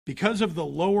Because of the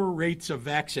lower rates of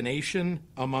vaccination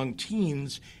among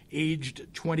teens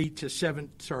aged 12 to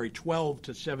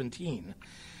 17,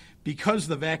 because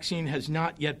the vaccine has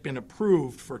not yet been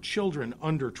approved for children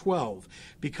under 12,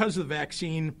 because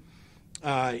there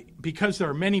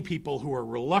are many people who are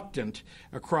reluctant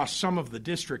across some of the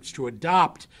districts to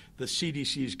adopt the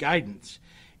CDC's guidance,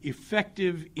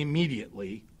 effective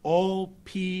immediately, all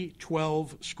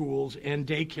P-12 schools and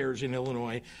daycares in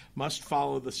Illinois must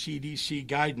follow the CDC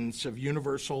guidance of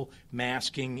universal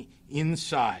masking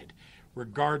inside,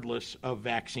 regardless of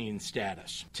vaccine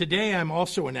status. Today, I'm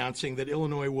also announcing that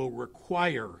Illinois will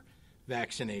require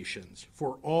vaccinations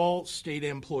for all state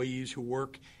employees who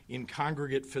work in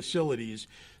congregate facilities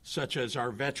such as our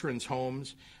veterans'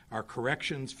 homes, our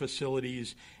corrections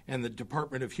facilities, and the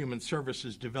Department of Human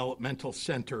Services developmental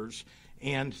centers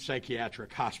and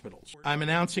psychiatric hospitals. I'm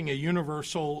announcing a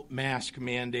universal mask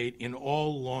mandate in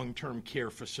all long-term care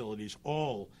facilities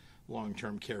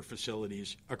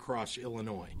across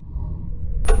Illinois.